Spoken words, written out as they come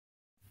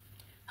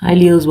Hi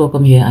Leos,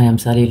 welcome here. I am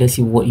Sally. Let's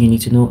see what you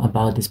need to know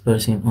about this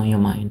person on your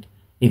mind.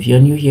 If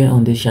you're new here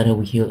on this channel,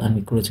 we heal and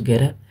we grow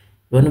together.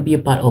 You want to be a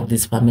part of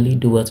this family,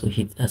 do well to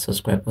hit that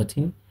subscribe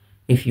button.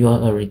 If you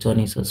are a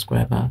returning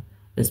subscriber,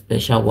 a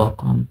special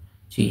welcome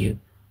to you.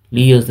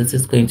 Leos, this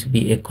is going to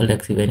be a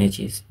collective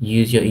energies.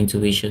 Use your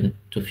intuition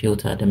to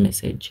filter the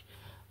message.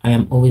 I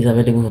am always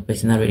available for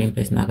personal reading,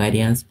 personal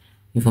guidance.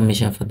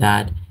 Information for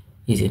that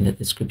is in the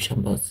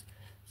description box.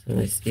 So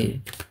let's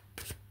see.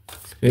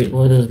 Spirit,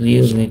 what does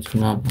Leos need to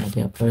know about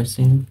their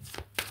person?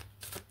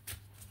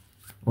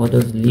 What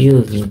does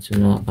Leos need to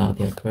know about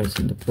their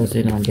person, the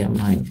person on their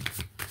mind?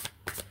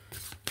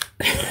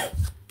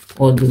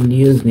 What do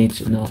Leos need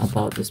to know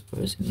about this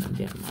person on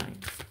their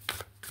mind?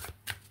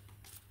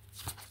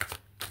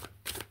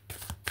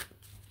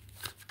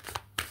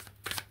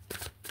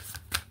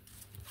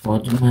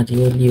 What do my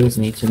dear Leos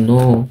need to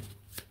know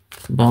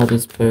about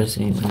this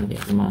person on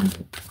their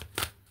mind?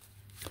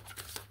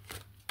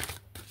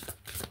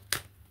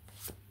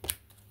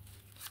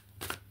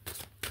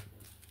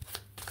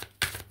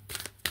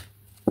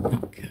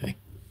 Okay.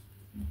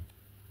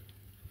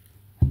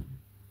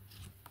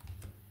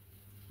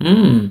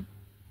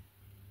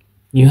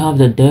 You have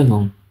the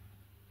devil.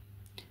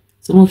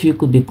 Some of you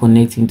could be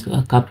connecting to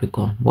a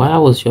Capricorn. While I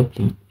was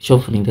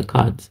shuffling the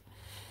cards,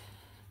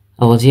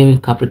 I was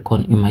hearing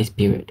Capricorn in my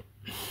spirit.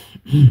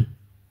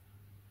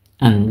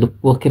 And look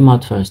what came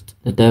out first,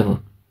 the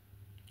devil.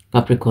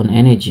 Capricorn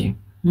energy.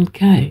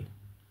 Okay.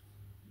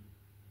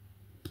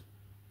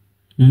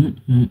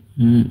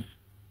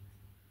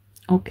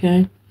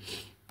 Okay.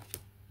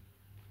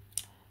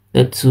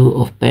 The Two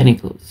of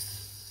Pentacles.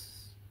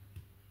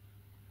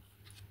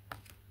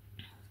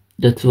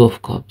 The Two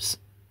of Cups.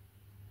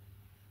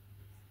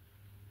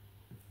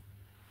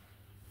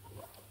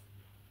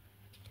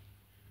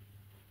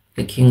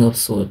 The King of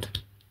Swords.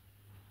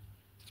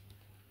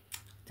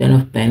 Ten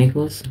of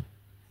Pentacles.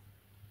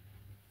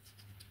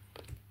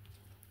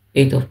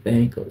 Eight of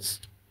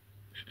Pentacles.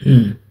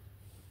 The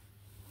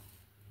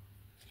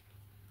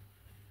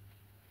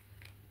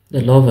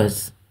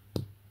Lovers.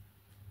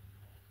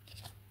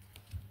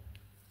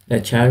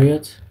 The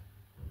Chariot.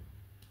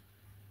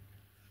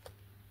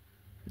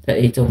 The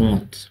Eight of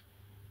Wands.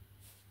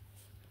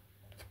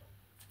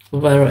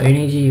 Overall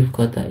energy, you've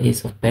got the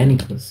Ace of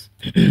Pentacles.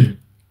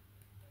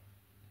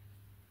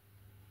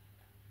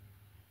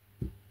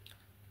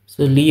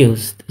 So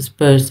Leos, this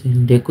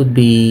person, they could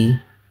be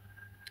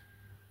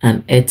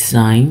an earth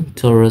sign,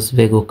 Taurus,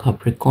 Virgo,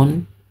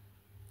 Capricorn.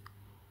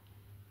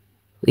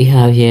 We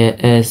have here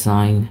air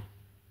sign,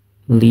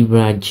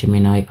 Libra,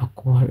 Gemini,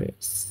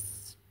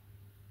 Aquarius.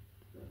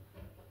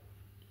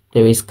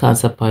 There is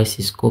Cancer,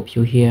 Pisces,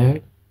 Scorpio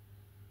here.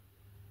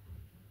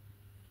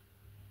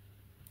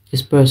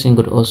 This person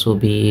could also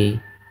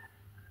be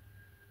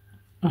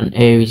an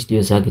Aries,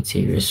 Leo,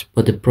 Sagittarius,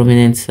 but the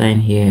prominent sign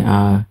here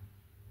are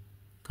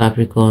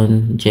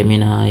Capricorn,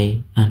 Gemini,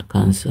 and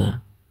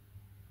Cancer.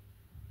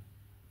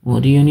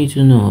 What do you need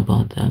to know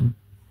about them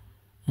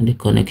and the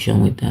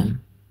connection with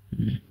them?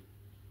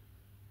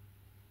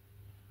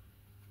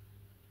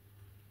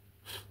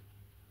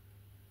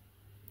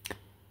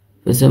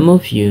 For some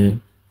of you,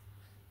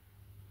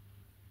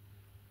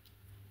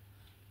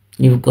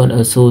 you've got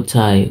a soul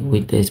tie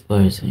with this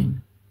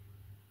person.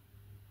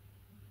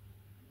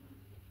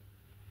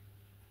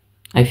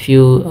 I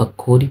feel a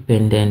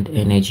codependent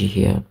energy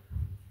here.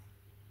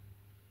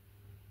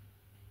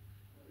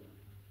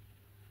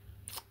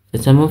 For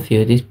some of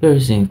you, this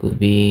person could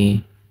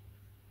be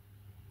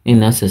a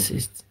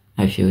narcissist.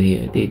 I feel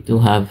here they do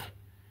have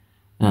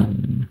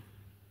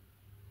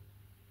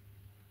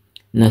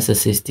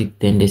narcissistic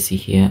tendency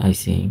here. I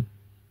see.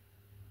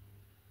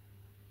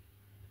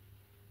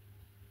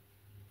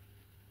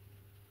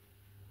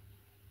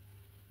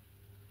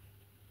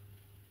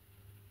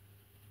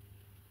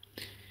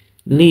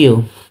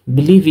 Leo,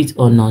 believe it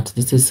or not,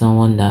 this is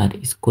someone that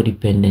is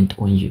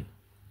codependent on you.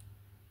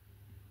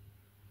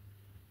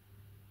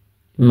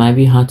 It might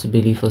be hard to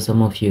believe for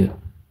some of you.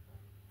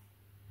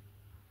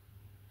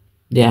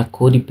 They are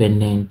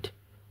codependent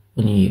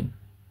on you.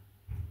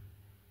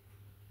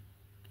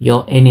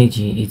 Your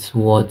energy is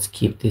what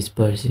keeps this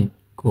person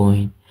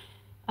going.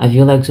 I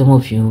feel like some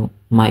of you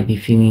might be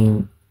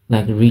feeling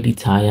like really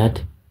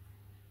tired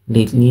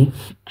lately.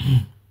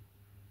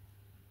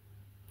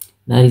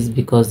 That is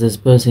because this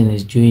person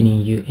is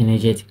draining you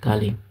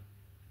energetically.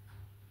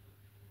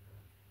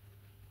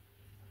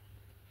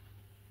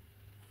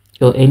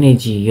 Your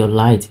energy, your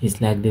light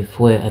is like the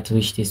fuel at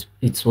which it's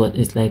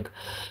like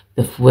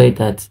the fuel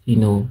that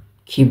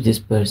keep this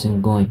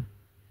person going.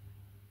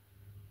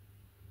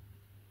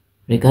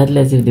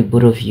 Regardless if the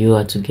both of you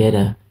are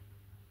together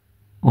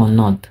or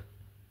not,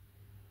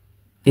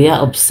 they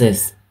are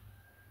obsessed.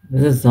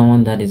 This is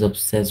someone that is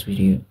obsessed with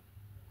you.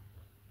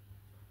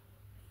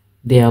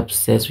 They are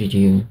obsessed with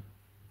you.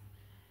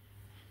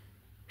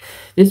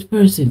 This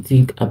person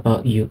think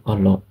about you a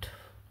lot,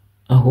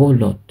 a whole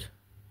lot.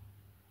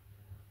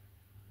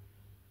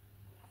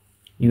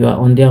 You are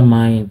on their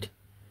mind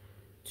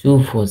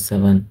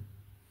 247.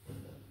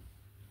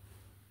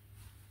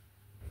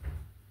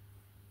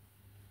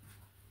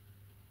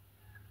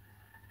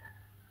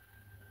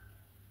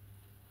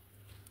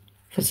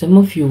 For some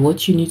of you,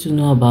 what you need to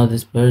know about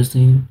this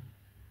person,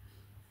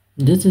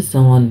 this is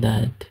someone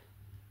that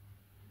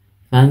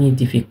find it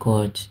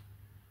difficult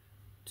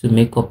to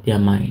make up their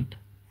mind.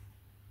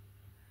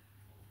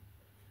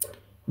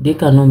 They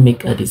cannot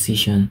make a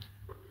decision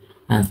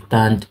and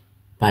stand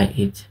by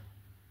it.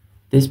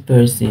 This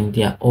person,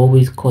 they are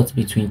always caught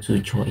between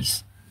two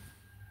choices.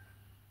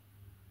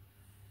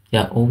 They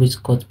are always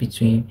caught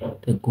between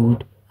the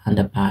good and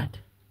the bad.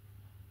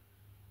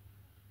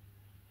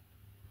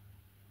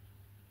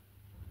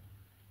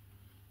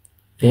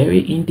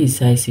 Very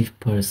indecisive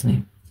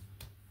person.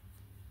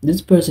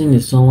 This person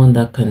is someone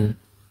that can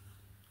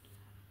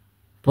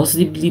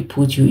possibly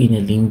put you in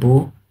a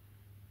limbo,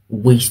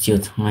 waste your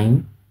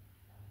time.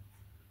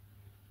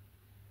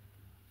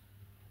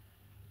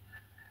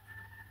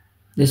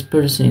 This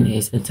person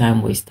is a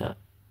time waster.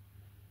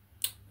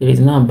 It is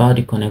not about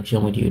the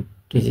connection with you.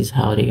 This is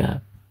how they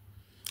are.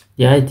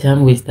 They are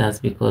time wasters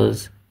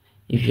because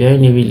if you're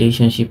in a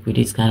relationship with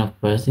this kind of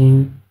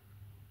person,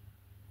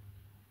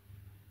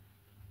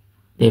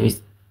 there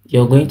is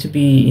you're going to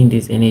be in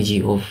this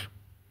energy of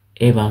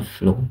ebb and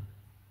flow,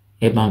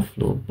 ebb and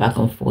flow, back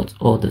and forth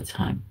all the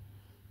time.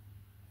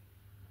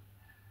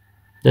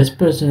 This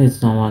person is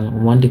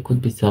someone one they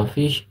could be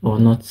selfish or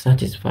not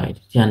satisfied.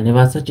 They are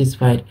never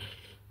satisfied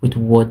with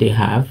what they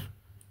have.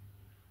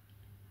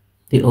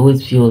 They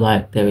always feel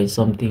like there is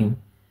something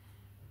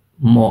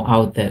more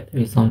out there.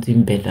 There is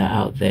something better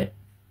out there.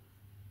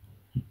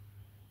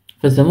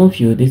 For some of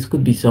you, this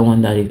could be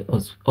someone that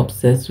is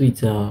obsessed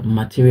with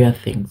material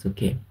things.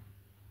 Okay,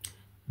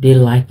 they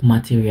like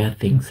material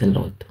things a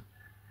lot,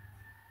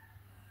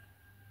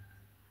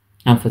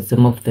 and for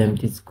some of them,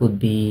 this could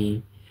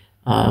be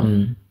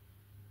um,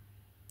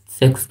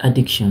 sex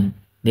addiction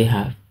they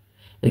have.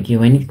 Okay,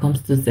 when it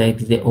comes to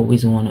sex, they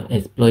always want to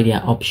explore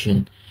their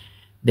option.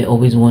 They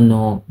always want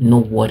to know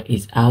what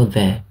is out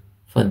there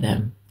for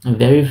them. A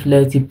very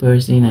flirty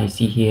person I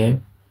see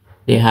here.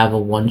 They have a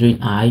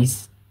wandering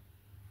eyes.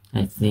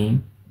 I see.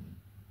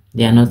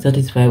 They are not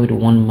satisfied with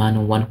one man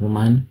or one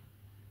woman.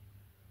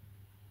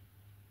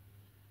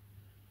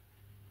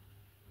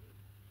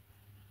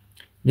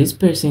 This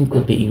person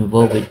could be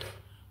involved with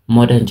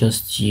more than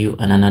just you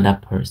and another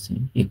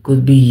person. It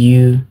could be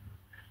you,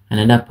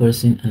 another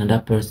person, another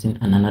person,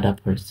 and another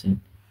person.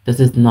 This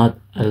is not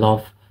a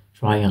love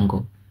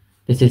triangle.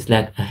 This is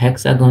like a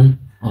hexagon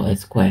or a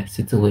square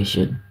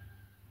situation.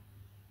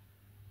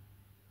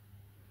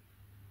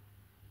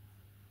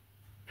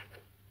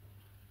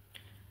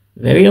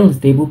 Very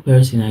unstable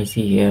person I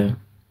see here.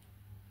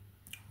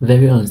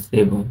 Very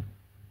unstable.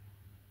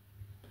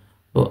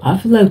 But I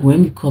feel like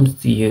when it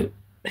comes to you,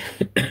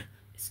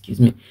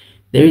 excuse me,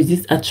 there is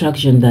this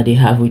attraction that they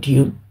have with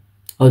you,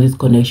 or this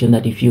connection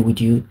that they feel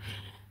with you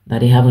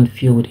that they haven't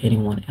feel with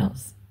anyone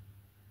else.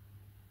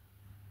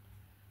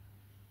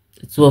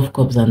 The Two of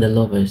Cups and the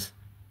Lovers.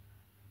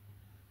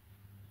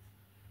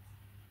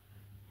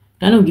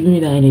 Kind of giving me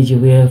that energy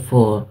where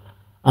for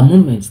a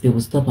moment they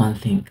will stop and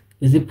think,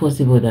 is it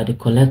possible that the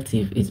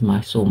collective is my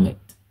soulmate?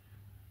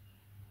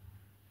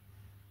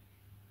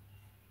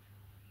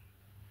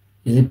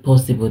 Is it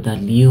possible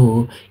that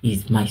Leo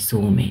is my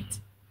soulmate?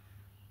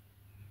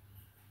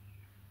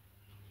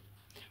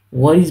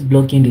 What is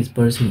blocking this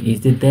person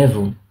is the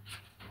devil.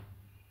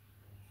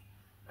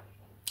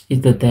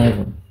 It's the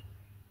devil.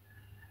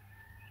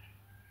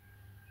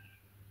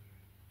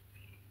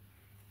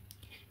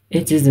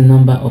 It is the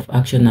number of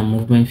action and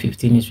movement.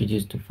 15 is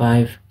reduced to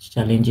 5.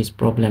 Challenges,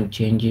 problem,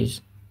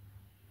 changes.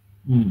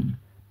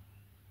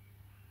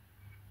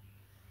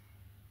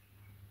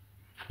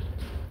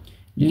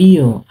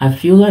 Leo, I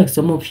feel like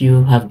some of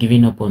you have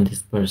given up on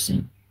this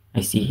person.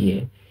 I see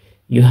here.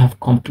 You have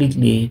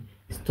completely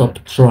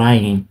stopped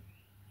trying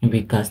in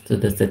regards to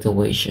the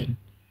situation.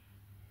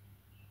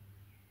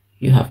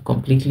 You have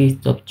completely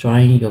stopped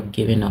trying. You've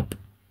given up.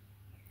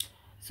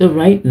 So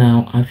right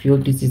now, I feel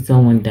this is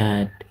someone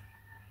that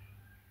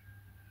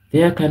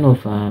they are kind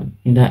of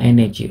in that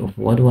energy of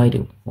what do I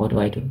do? What do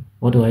I do?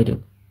 What do I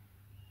do?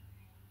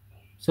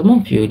 Some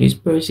of you, this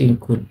person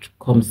could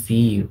come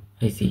see you.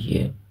 I see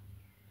here.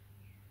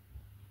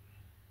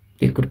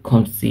 They could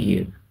come see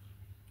you.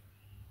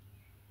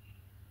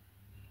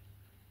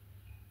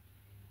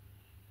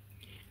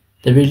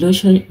 The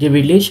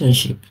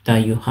relationship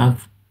that you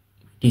have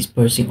with this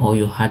person or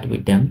you had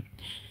with them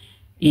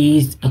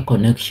is a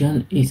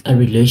connection, is a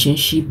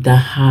relationship that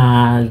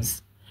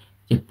has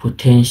the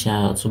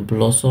potential to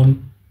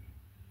blossom,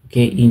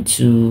 okay,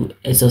 into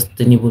a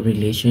sustainable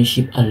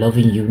relationship, a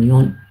loving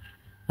union,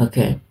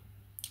 okay.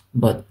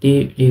 But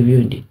they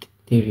ruined it.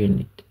 They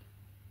ruined it.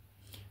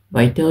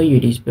 But I tell you,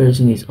 this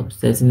person is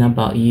obsessing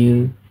about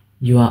you.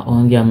 You are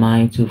on their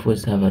mind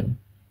 24/7.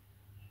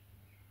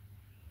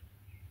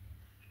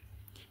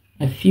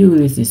 I feel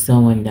this is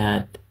someone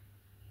that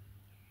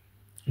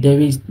there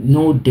is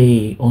no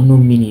day or no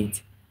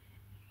minute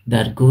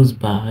that goes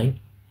by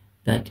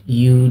that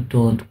you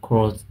don't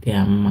cross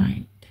their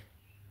mind.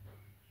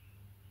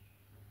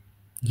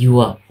 You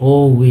are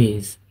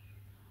always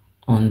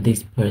on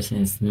this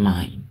person's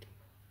mind.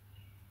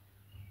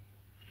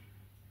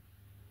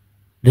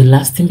 The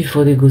last thing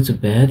before they go to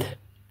bed,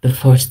 the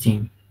first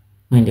thing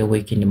when they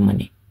wake in the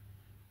morning.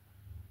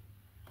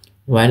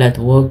 While at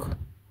work,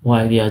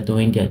 while they are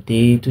doing their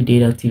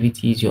day-to-day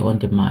activities, you're on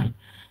the mind.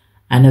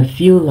 And I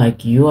feel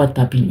like you are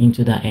tapping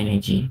into that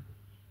energy.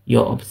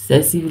 You're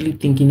obsessively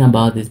thinking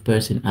about this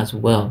person as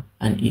well,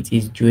 and it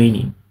is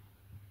draining.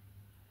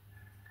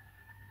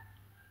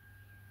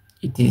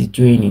 It is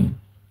draining.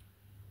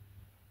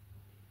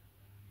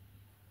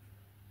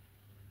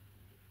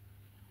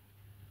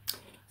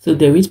 So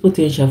there is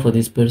potential for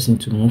this person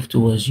to move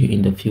towards you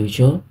in the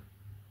future.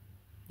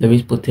 There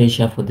is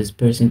potential for this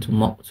person to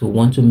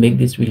want to make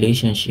this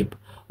relationship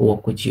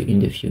work with you in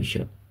the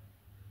future.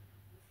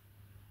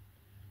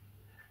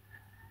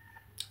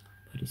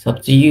 But it's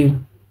up to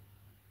you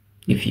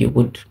if you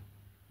would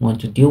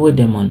want to deal with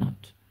them or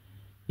not.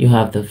 You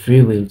have the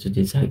free will to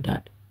decide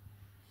that.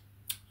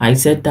 I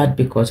said that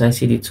because I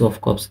see the Two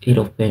of Cups, Eight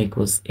of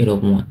Pentacles, Eight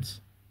of Wands.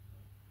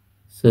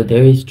 So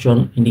there is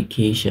strong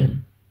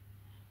indication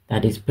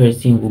that this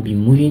person will be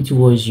moving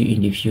towards you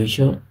in the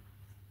future,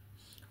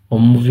 or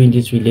moving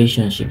this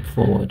relationship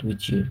forward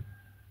with you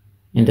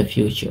in the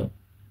future.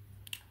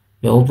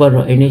 Your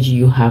overall energy,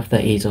 you have the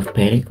Ace of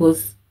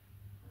Pentacles.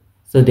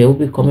 So they will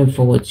be coming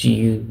forward to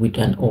you with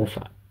an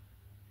offer.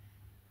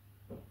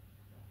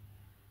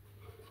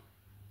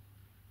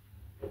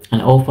 An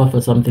offer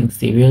for something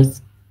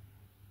serious.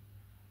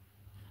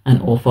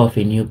 An offer of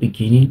a new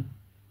beginning.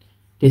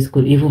 This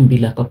could even be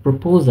like a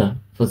proposal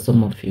for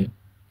some of you.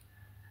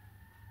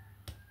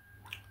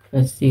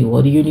 Let's see,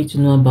 what do you need to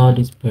know about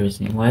this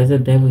person? Why is the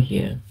devil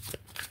here?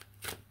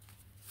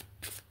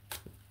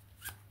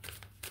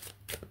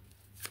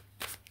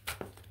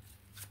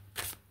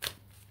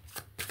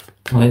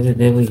 Why is the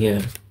devil here?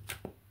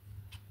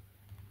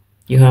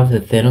 You have the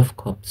Ten of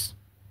Cups.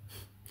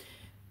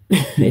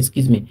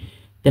 Excuse me.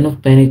 Ten of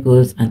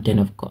Pentacles and Ten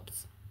of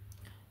Cups.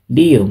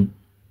 Leo,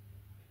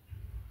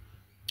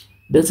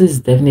 this is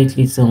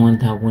definitely someone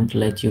that won't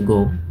let you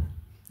go.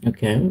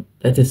 Okay,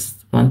 that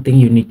is one thing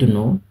you need to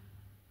know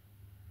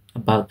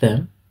about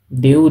them.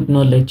 They would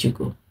not let you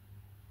go.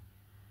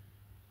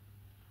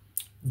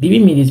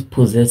 Giving me this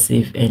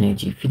possessive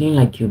energy, feeling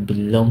like you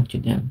belong to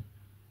them.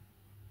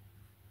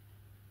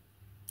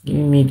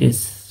 Giving me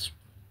this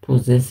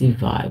possessive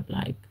vibe,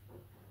 like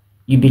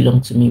you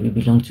belong to me, we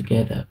belong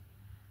together.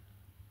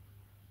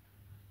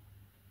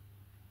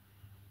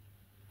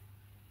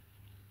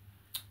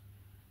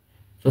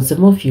 For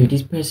some of you,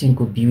 this person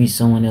could be with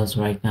someone else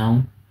right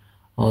now,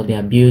 or they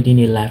are building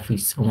a life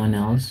with someone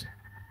else.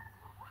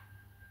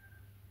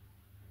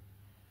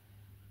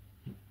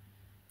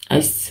 I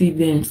see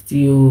them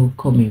still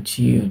coming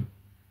to you.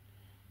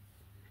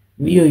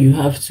 Leo, you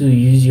have to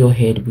use your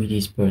head with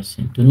this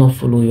person. Do not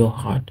follow your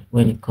heart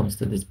when it comes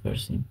to this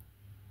person.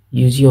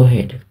 Use your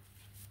head.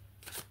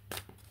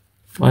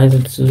 Why is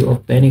the Two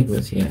of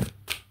Pentacles here?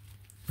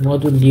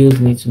 What do Leos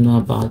need to know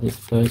about this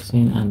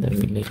person and the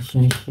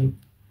relationship?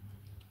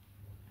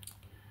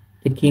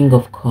 The King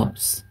of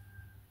Cups.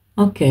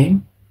 Okay.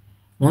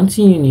 One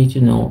thing you need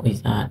to know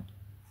is that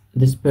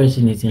this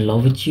person is in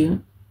love with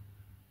you,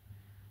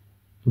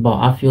 but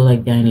I feel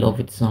like they're in love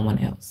with someone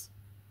else.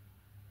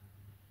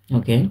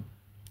 Okay?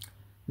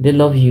 They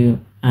love you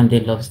and they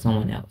love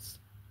someone else.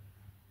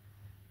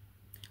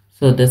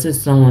 So this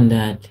is someone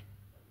that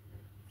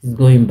is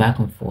going back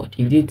and forth.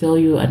 If they tell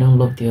you I don't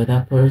love the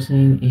other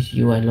person, it's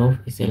you I love,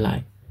 it's a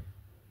lie.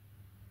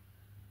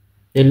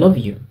 They love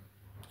you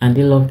and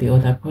they love the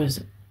other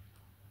person.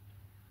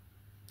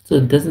 So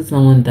this is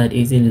someone that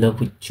is in love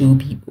with two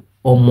people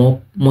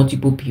or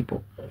multiple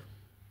people.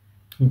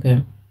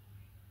 Okay.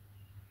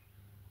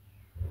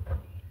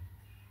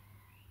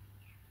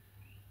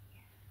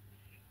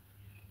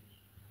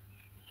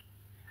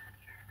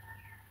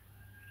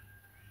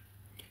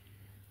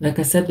 Like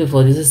I said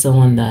before, this is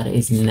someone that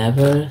is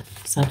never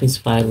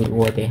satisfied with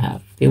what they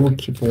have. They will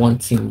keep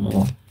wanting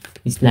more.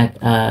 It's like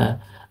a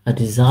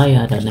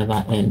desire that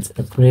never ends,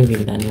 a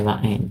craving that never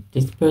ends.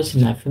 This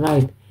person, I feel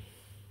like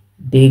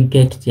they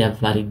get their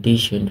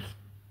validation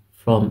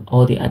from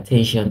all the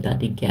attention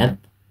that they get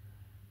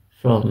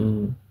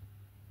from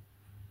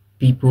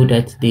people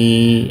that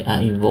they are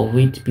involved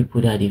with,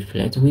 people that they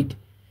flirt with.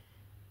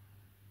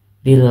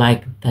 They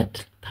like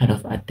that kind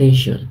of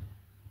attention.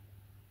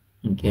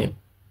 Okay.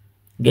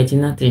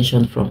 Getting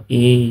attention from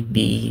A,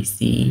 B,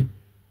 C,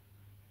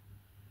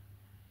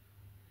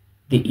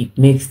 it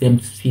makes them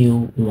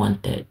feel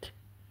wanted.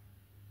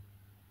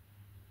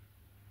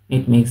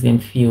 It makes them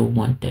feel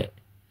wanted.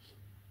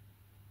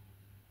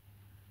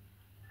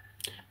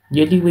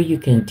 The only way you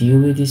can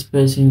deal with this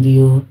person,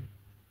 Leo,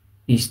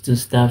 is to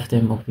starve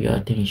them of your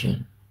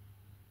attention.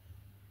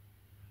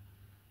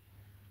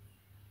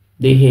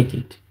 They hate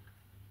it.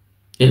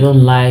 They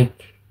don't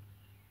like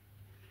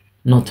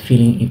not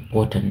feeling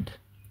important.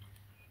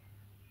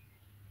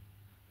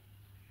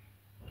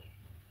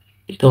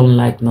 They don't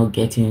like not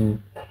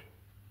getting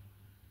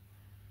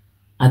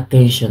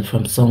attention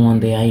from someone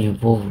they are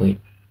involved with.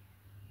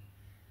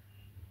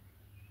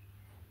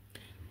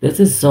 This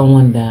is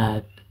someone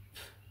that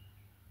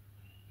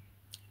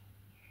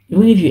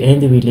Even if you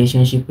end the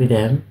relationship with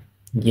them,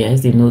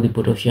 yes, they know the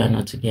both of you are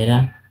not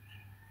together,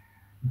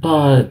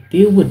 but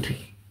they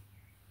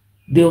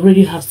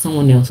already have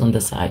someone else on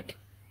the side.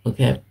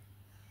 Okay.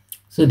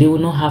 So they will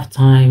not have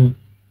time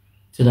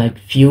to like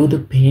feel the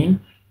pain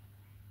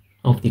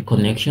of the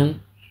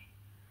connection.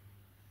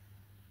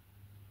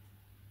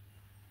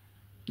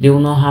 They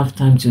will not have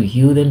time to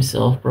heal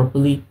themselves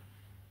properly.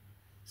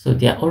 So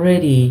they are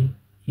already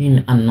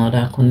in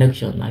another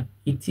connection. Like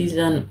it is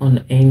an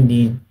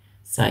unending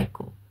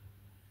cycle.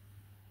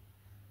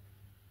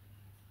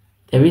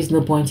 There is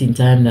no point in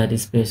time that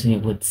this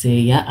person would say,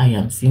 yeah, I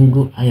am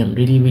single. I am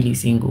really, really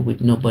single with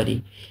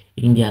nobody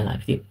in their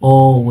life. They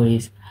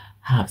always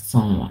have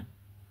someone.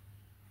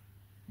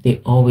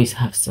 They always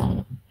have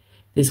someone.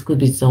 This could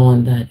be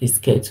someone that is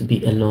scared to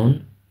be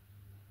alone.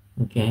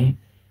 Okay.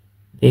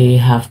 They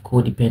have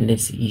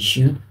codependency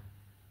issue.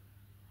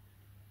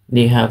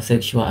 They have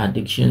sexual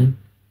addiction.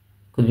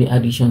 Could be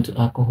addiction to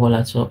alcohol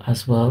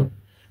as well.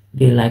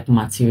 They like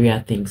material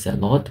things a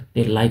lot.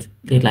 They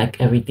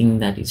like everything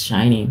that is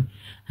shining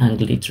and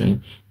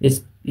glittering.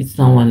 It's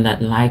someone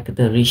that like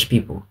the rich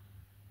people.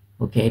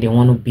 Okay, they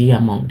want to be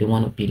among, they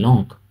want to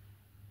belong.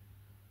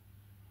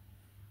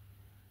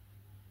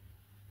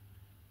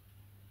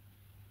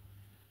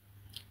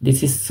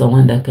 This is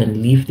someone that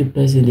can leave the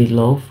person they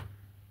love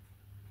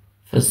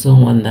for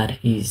someone that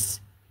is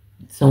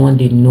someone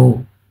they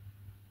know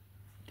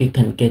they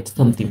can get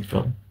something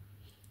from.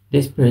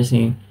 This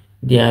person,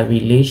 their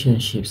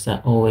relationships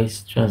are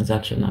always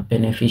transactional,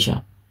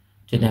 beneficial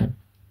to them.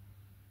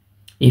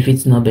 If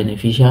it's not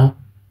beneficial,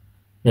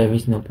 there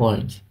is no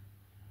point.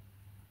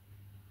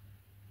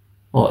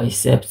 Or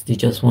except they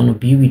just want to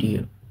be with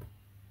you.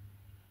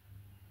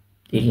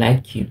 They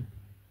like you.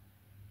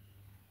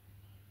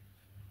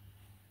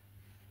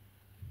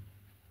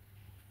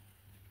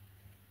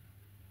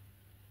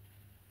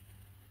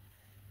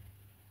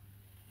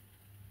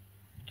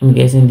 I'm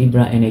guessing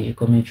Libra energy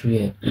coming through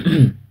here.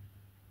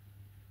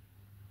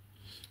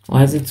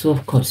 Why is it Two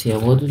of Cups here?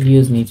 What do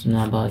viewers need to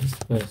know about this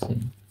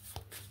person?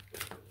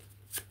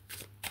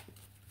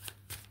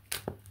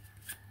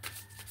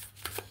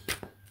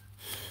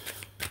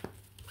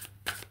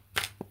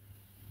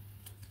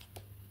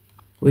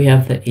 We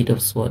have the Eight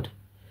of Swords.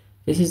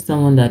 This is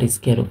someone that is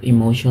scared of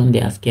emotion.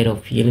 They are scared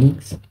of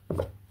feelings.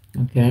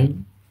 Okay.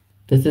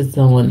 This is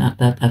someone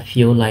that I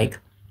feel like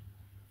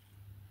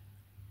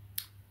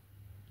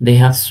they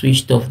have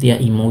switched off their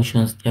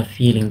emotions, their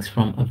feelings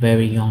from a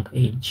very young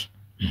age.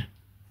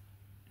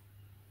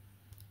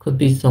 Could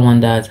be someone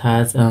that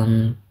has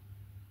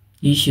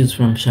issues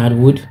from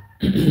childhood,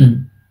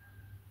 the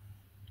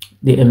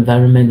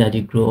environment that they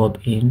grow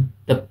up in,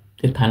 the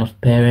kind of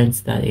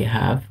parents that they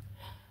have.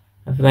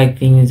 I feel like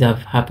things have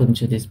happened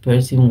to this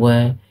person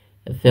where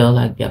I feel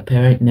like their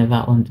parent never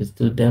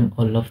understood them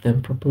or loved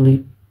them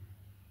properly.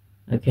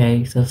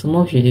 Okay, so some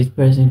of you, this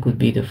person could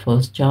be the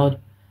first child.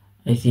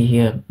 I see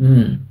here,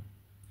 thank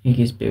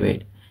you,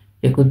 Spirit.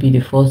 They could be the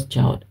first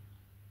child.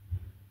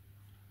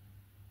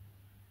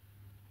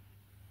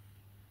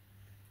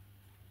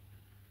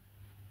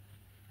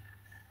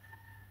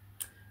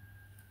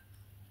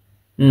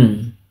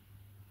 I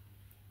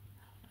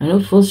know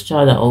first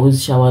child are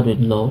always showered with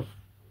love,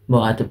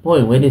 but at the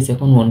point when the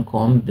second one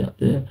comes,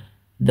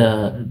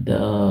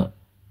 the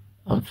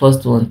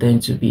first one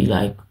tends to be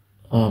like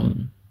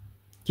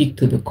kicked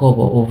to the curb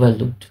or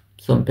overlooked.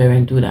 Some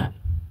parents do that.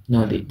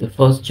 No, the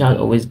first child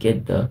always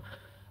get the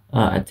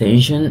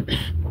attention,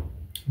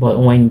 but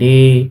when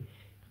they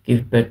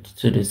give birth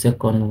to the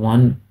second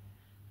one,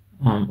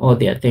 all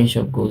the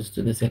attention goes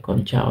to the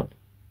second child.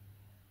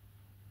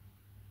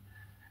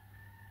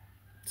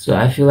 So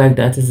I feel like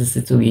that is a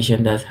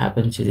situation that's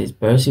happened to this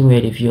person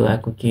where they feel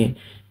like, okay,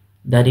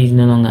 daddy is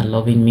no longer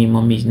loving me,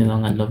 mommy is no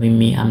longer loving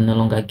me, I'm no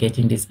longer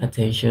getting this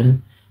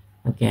attention.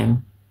 Okay.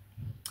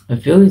 I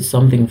feel it's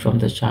something from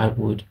the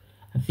childhood.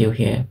 I feel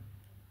here.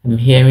 I'm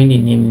hearing the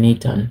name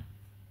Nathan.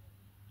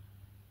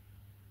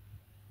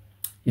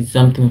 It's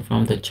something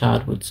from the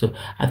childhood. So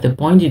at the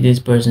point in this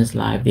person's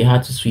life, they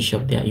had to switch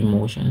off their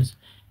emotions.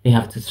 They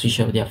have to switch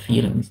off their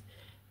feelings.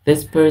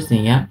 This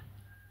person, yeah,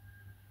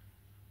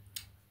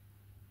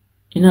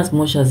 in as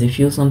much as they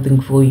feel something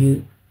for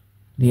you,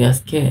 they are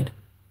scared.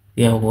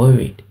 They are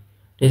worried.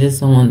 This is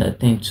someone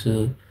that tends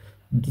to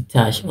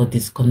detach or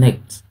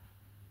disconnect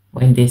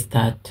when they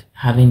start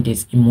having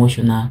this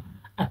emotional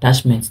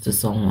attachments to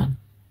someone.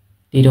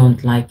 They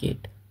don't like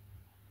it.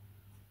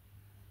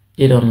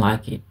 They don't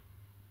like it.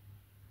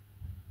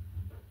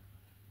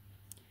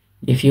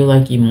 They feel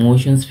like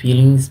emotions,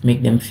 feelings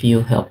make them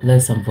feel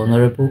helpless and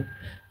vulnerable,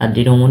 and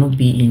they don't want to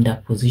be in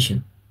that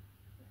position.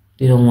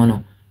 They don't want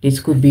to. This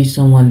could be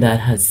someone that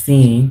has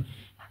seen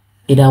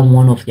either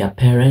one of their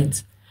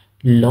parents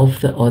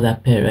love the other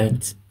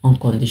parent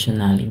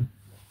unconditionally,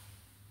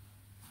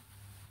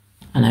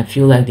 and I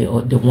feel like the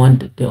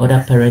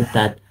other parent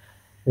that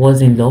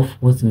was in love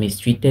was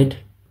mistreated,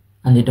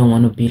 and they don't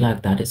want to be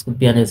like that. This could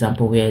be an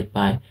example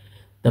whereby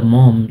the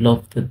mom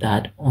loved the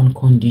dad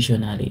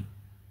unconditionally,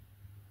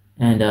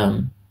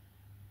 and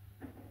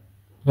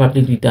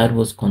Probably the dad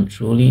was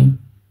controlling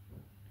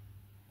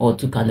or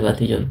took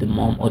advantage of the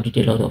mom or did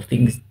a lot of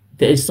things.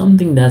 There is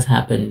something that's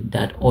happened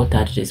that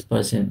altered this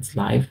person's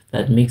life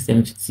that makes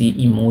them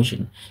see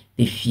emotion.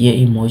 They fear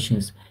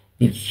emotions,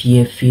 they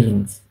fear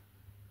feelings.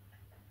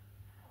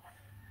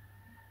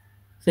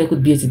 So it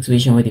could be a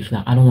situation where they feel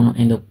like, I don't want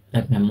to end up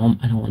like my mom,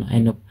 I don't want to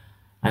end up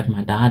like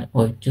my dad,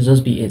 or it could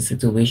just be a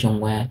situation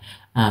where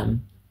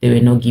they were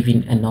not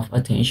given enough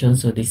attention,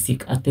 so they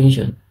seek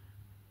attention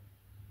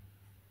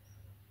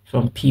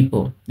from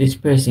people. This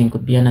person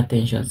could be an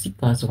attention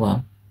seeker as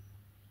well.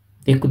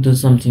 They could do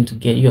something to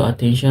get your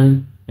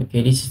attention.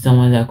 Okay, this is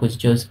someone that could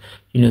just,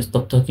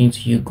 stop talking to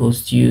you,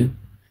 ghost you.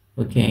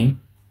 Okay,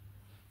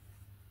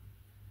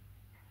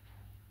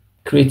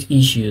 create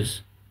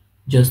issues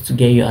just to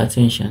get your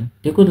attention.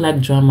 They could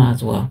like drama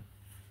as well.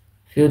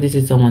 Feel this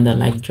is someone that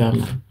like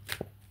drama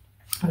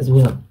as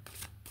well.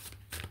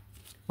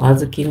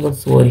 What's the king of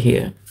sword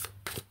here?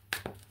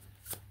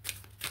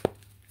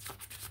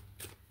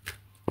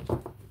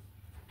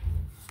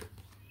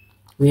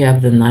 We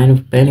have the nine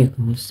of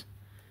pentacles,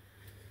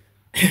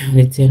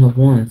 the ten of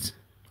wands,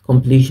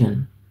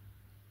 completion.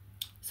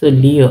 So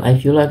Leo, I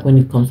feel like when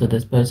it comes to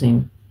this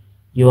person,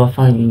 you are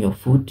finding your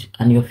foot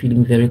and you're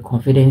feeling very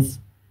confident.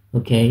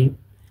 Okay,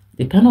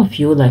 they kind of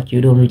feel like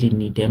you don't really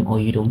need them or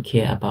you don't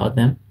care about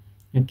them.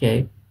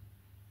 Okay,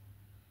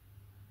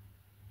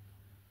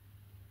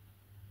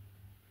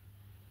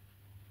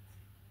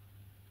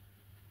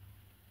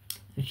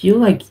 I feel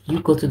like you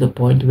go to the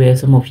point where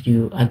some of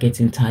you are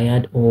getting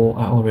tired or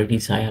are already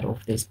tired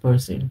of this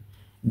person.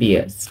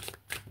 BS.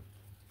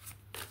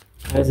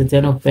 There's a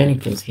ten of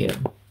pentacles here.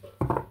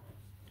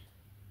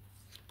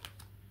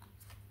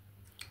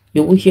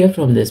 You will hear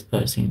from this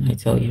person, I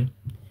tell you.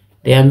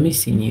 They are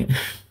missing you.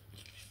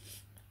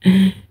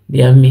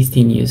 They are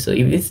missing you. So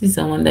if this is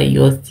someone that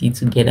you're still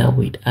together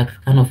with, I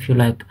kind of feel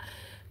like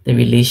the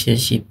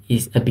relationship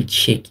is a bit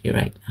shaky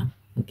right now.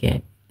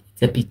 Okay,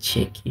 it's a bit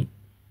shaky.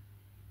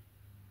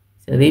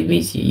 So they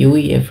miss you. You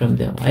will hear from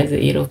them. Why is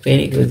the eight of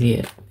pentacles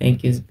here?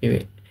 Thank you,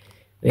 spirit.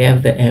 We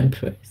have the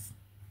empress.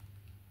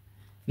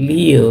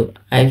 Leo,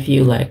 I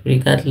feel like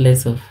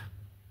regardless of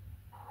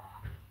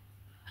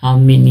how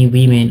many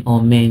women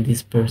or men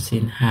this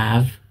person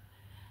have,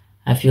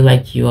 I feel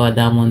like you are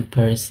that one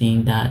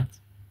person that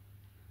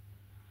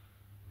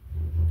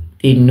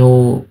they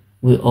know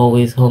will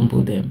always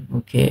humble them.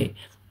 Okay,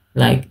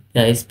 like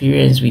the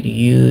experience with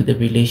you, the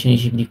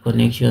relationship, the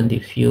connection they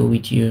feel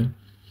with you,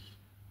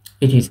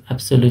 it is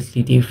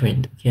absolutely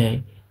different.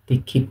 Okay, they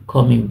keep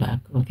coming back.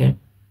 Okay,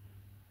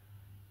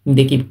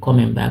 they keep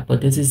coming back,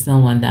 but this is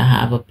someone that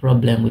have a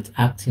problem with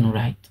acting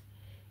right.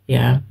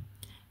 Yeah,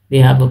 they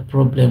have a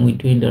problem with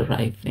doing the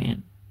right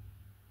thing.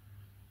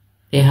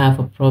 They have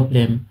a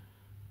problem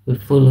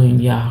with following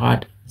their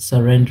heart,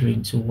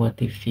 surrendering to what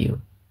they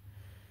feel.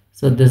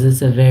 So this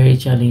is a very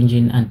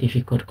challenging and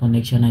difficult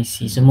connection. I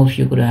see some of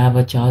you could have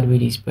a child with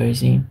this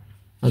person.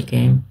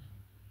 Okay,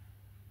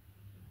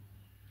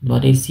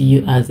 but they see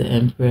you as the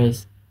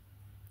empress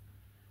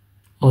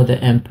or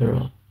the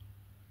emperor.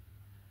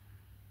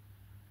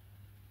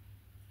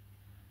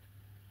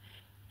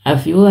 I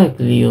feel like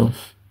Leo,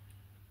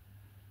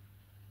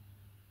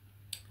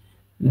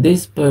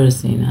 this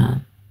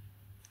person,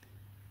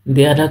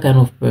 the other kind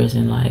of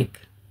person, like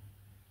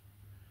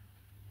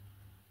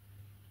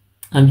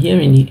I'm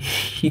hearing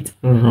hit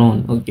and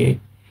run. Okay,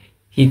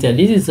 hitter.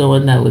 This is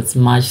someone that would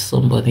smash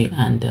somebody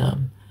and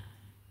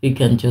they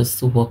can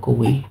just walk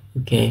away.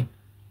 Okay,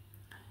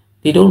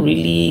 they don't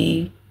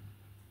really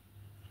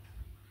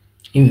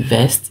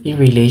invest in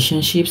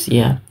relationships.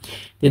 Yeah,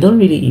 they don't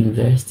really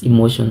invest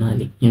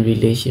emotionally in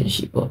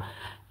relationship. But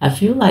I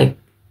feel like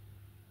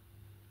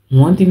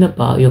one thing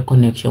about your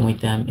connection with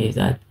them is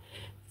that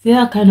they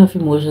are kind of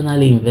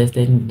emotionally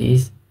invested in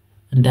this,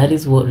 and that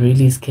is what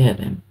really scared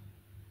them.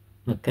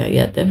 Okay,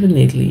 yeah,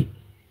 definitely.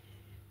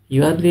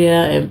 You are the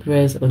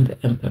empress and the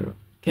emperor.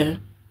 Okay,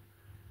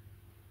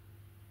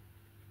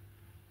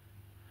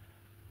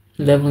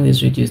 11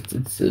 is reduced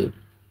to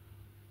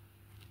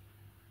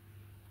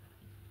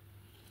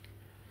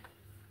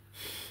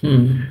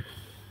 2.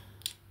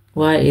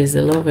 Why is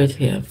the lovers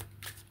here?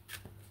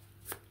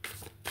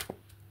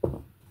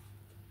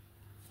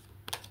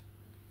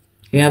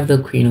 You have the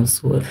queen of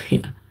swords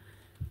here.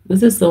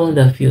 This is someone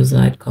that feels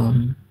like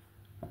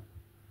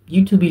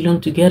you two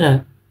belong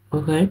together.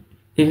 Okay,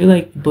 they feel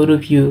like both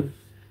of you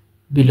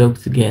belong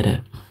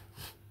together.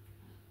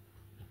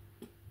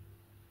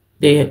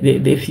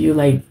 They feel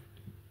like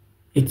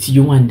it's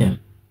you and them.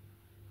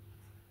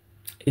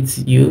 It's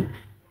you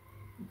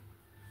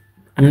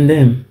and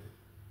them.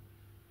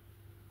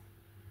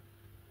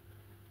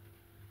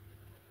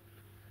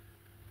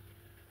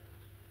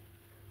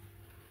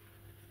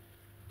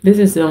 This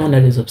is someone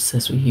that is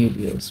obsessed with you,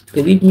 Leos.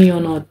 Believe me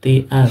or not,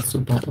 they are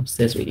super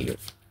obsessed with you.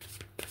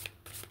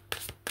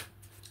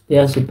 They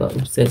are super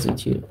obsessed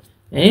with you.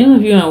 And any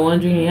of you are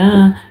wondering,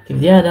 yeah,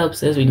 if they are that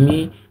obsessed with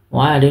me,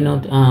 why are they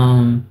not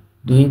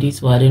doing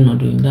this? Why are they not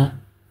doing that?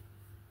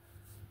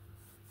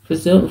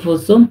 For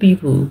some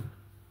people,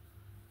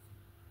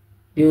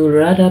 They would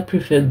rather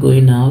prefer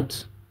going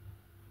out,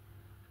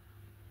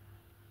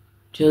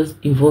 just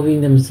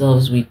involving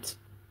themselves with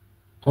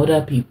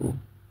other people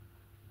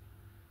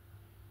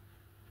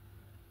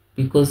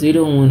because they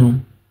don't want to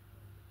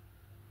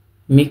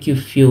make you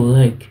feel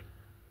like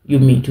you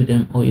mean to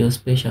them or you're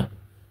special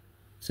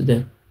to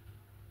them.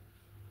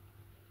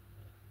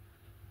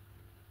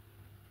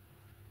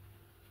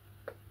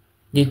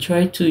 They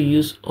try to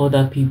use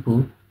other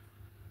people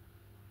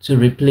to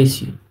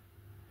replace you.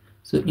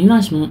 So in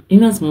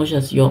as much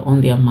as you're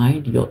on their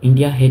mind, you're in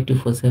their head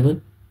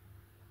 247,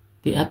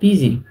 they are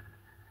busy.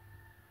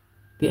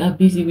 They are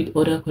busy with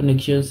other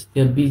connections,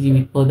 they're busy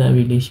with other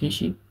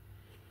relationships.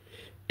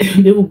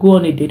 They will go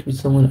on a date with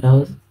someone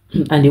else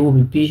and they will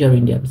be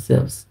picturing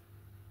themselves.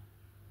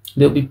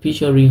 They'll be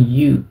picturing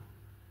you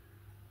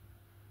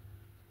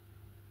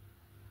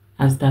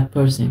as that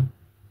person.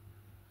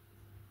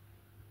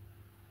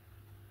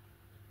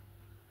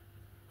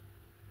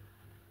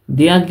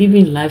 They are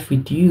living life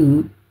with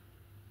you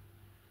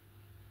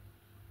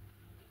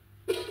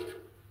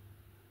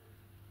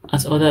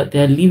as other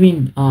they are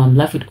living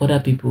life with other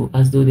people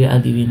as though they are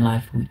living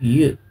life with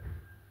you.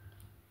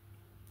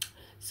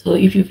 So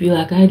if you feel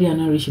like they are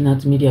not reaching out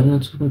to me, they are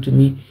not talking to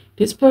me,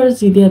 this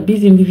person they are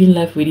busy living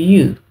life with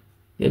you.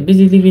 They're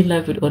busy living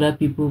life with other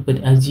people, but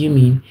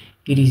assuming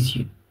it is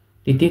you.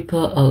 They take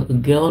a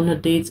girl on a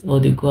date or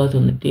they go out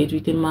on a date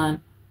with a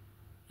man,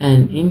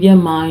 and in their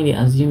mind they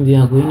assume they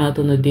are going out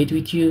on a date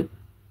with you.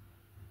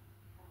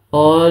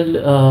 All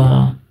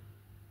the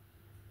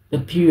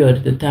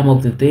period, the time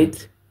of the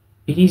date,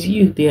 it is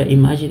you they are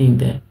imagining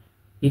there.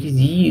 It is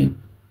you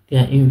they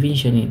are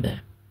envisioning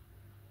there.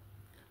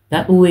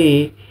 That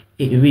way,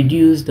 it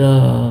reduces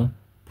the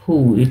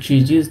pull. It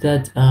reduces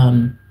that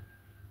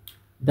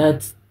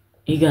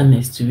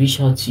eagerness to reach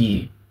out to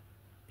you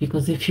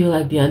because they feel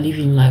like they are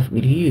living life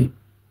with you.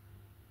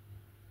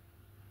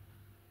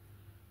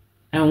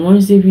 And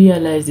once they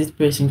realize this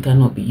person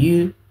cannot be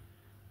you,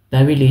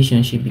 that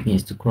relationship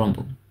begins to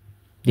crumble.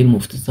 They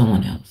move to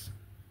someone else.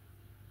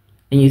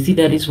 And you see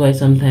that is why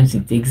sometimes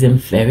it takes them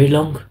very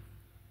long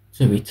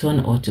to return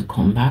or to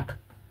come back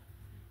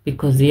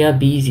because they are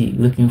busy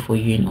looking for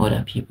you in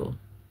other people.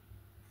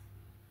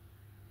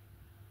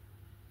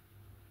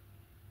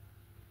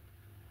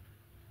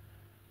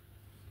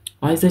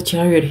 Why is the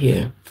Chariot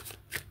here?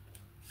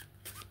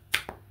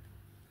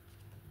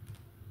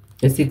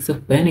 The Six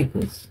of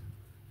Pentacles.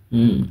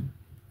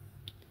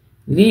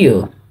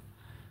 Leo,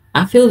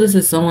 I feel this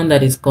is someone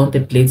that is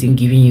contemplating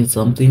giving you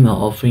something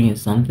or offering you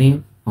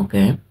something,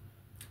 okay?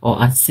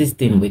 Or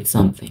assisting with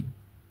something.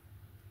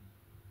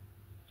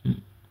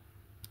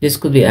 This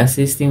could be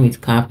assisting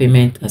with car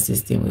payment,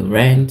 assisting with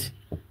rent.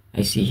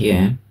 I see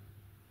here.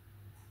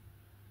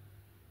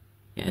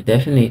 Yeah,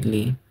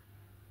 definitely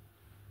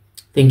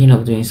thinking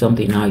of doing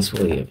something nice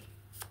for you.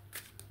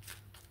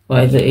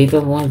 Why is the Eight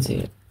of Wands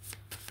here?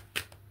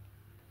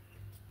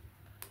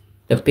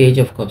 The Page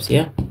of Cups,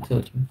 yeah? I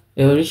told you.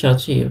 They will reach out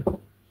to you.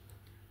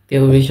 They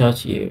will reach out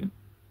to you.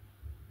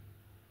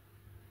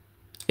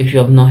 If you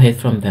have not heard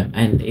from them,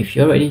 and if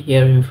you're already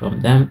hearing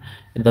from them,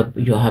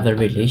 you have a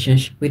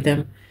relationship with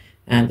them,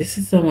 and this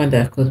is someone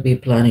that could be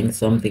planning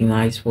something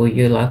nice for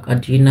you, like a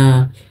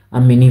dinner, a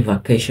mini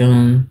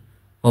vacation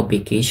or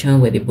vacation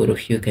where the both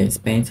of you can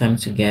spend time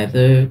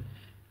together.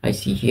 I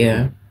see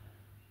here.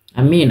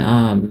 I mean,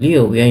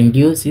 Leo, we are in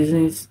Leo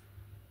seasons.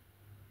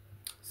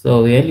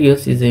 So we are Leo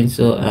season.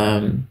 So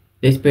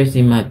this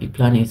person might be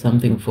planning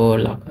something for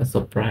like a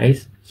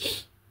surprise,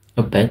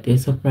 a birthday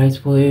surprise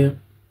for you.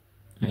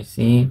 I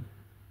see.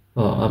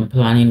 Or I'm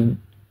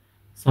planning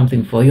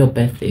something for your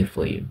birthday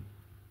for you.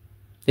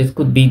 This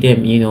could be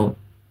them,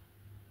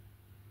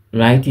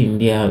 writing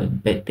their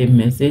birthday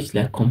message,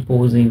 like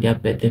composing their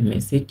birthday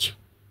message.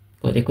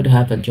 Or they could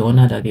have a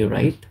journal that they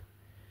write.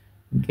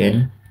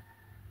 Okay.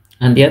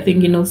 And they're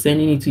thinking of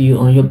sending it to you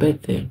on your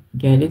birthday.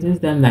 Okay. This is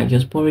them like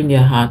just pouring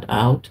their heart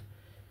out.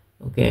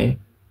 Okay.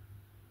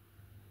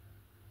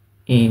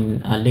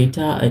 In a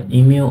letter, an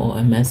email, or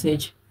a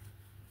message.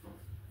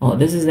 Or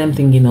this is them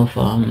thinking of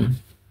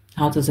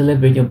how to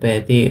celebrate your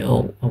birthday,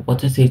 or what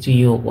to say to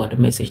you, or what a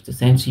message to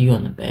send to you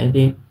on a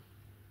birthday.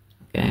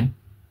 Okay.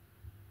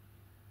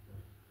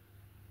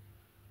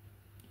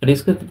 But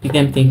it's good to be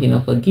them thinking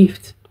of a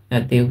gift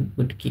that they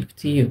would give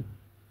to you.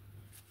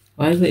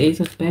 Why is the Ace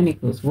of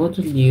Pentacles? What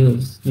do you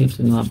need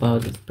to know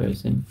about this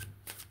person?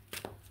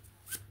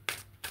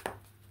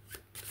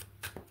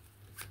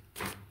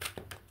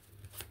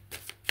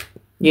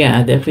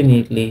 Yeah,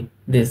 definitely.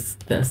 This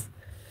does.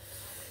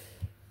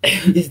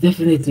 This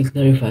definitely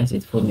clarifies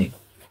it for me.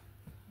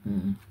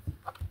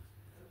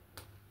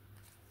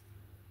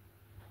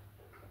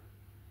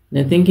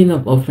 They're thinking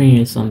of offering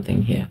you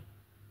something here.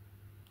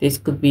 This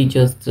could be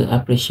just to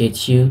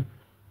appreciate you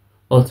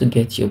or to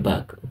get you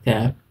back,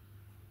 okay?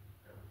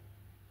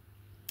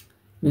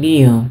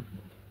 Leo,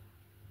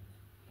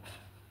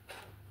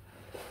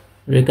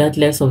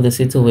 regardless of the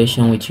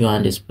situation with you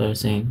and this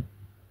person,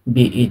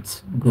 be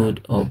it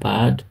good or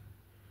bad,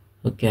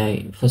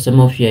 okay? For some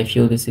of you, I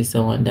feel this is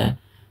someone that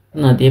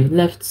No, they've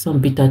left some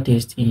bitter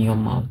taste in your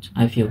mouth,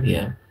 I feel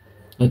here.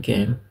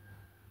 Okay.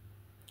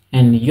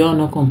 And you're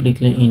not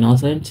completely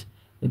innocent.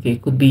 Okay,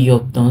 it could be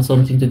you've done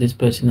something to this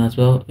person as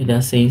well,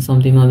 either saying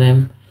something on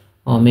them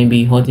or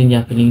maybe hurting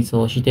their feelings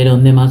or cheated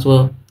on them as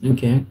well.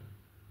 Okay.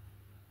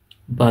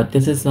 But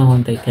this is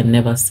someone that can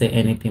never say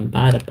anything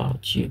bad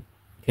about you.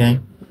 Okay.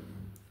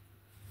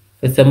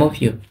 For some of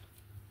you,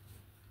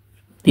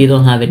 they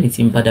don't have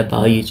anything bad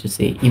about you to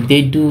say. If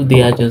they do,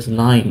 they are just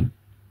lying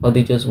or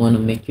they just want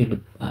to make you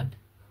look bad.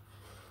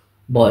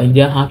 But in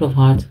their heart of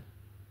hearts,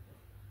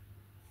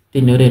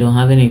 they know they don't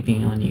have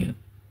anything on you.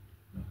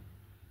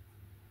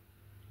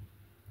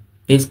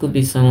 This could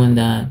be someone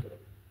that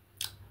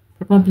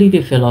probably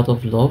they fell out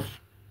of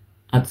love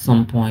at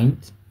some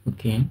point.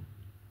 Okay.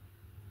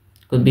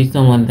 Could be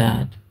someone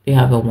that they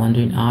have a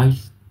wandering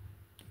eyes,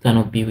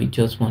 cannot be with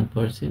just one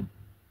person.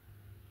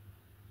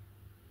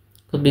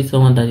 Could be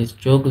someone that is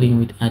struggling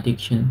with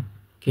addiction.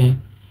 Okay.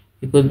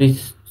 It could be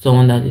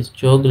someone that is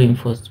struggling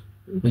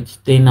with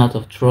staying out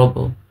of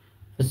trouble.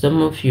 For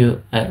some of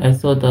you, I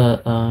saw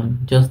the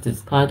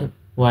justice card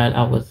while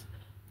I was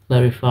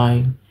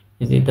clarifying.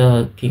 Is it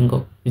the king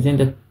of, is it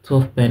the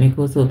 12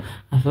 pentacles? So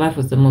I feel like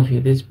for some of you,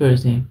 this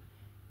person,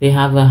 they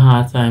have a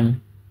hard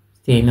time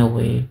staying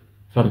away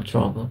from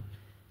trouble.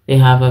 They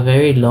have a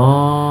very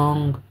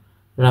long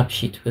rap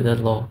sheet with the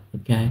law.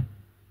 Okay,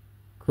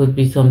 could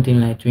be something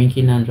like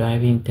drinking and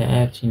driving,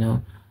 theft,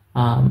 a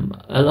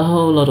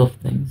whole lot of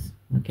things.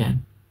 Okay.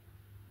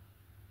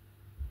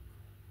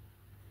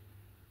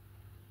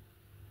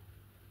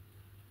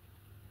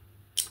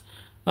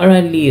 All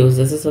right, Leos,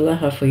 this is all I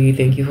have for you.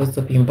 Thank you for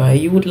stopping by.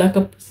 You would like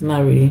a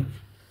personal reading,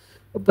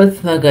 a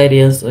personal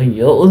guidance on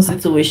your own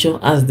situation,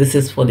 as this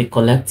is for the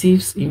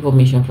collectives.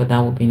 Information for that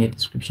will be in the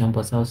description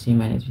box. I'll see you in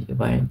my next video.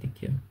 Bye and take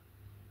care.